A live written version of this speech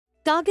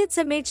Target's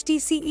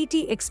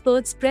MHT-CET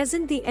experts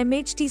present the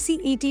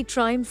MHT-CET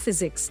Triumph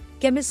Physics,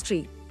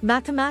 Chemistry,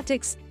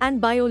 Mathematics, and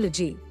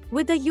Biology,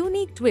 with a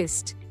unique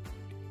twist.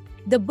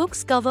 The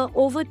books cover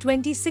over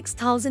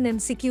 26,000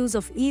 MCQs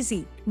of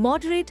easy,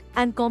 moderate,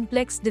 and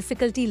complex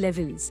difficulty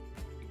levels.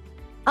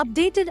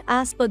 Updated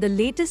as per the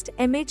latest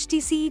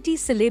MHT-CET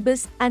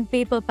syllabus and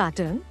paper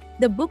pattern,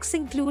 the books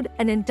include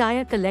an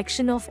entire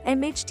collection of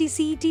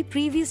MHT-CET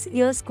Previous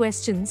Years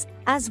Questions,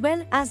 as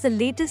well as the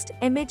latest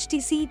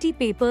MHT-CET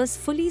papers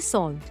fully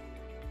solved.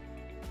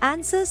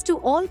 Answers to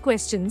all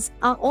questions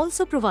are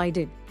also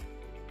provided.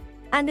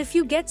 And if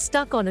you get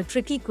stuck on a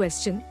tricky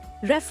question,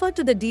 refer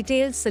to the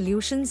detailed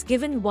solutions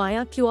given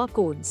via QR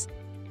codes.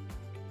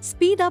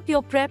 Speed up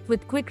your prep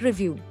with quick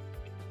review.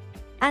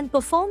 And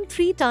perform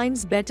 3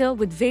 times better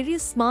with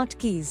various smart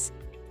keys.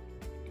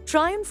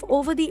 Triumph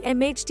over the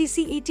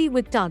MHT-CET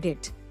with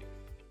Target.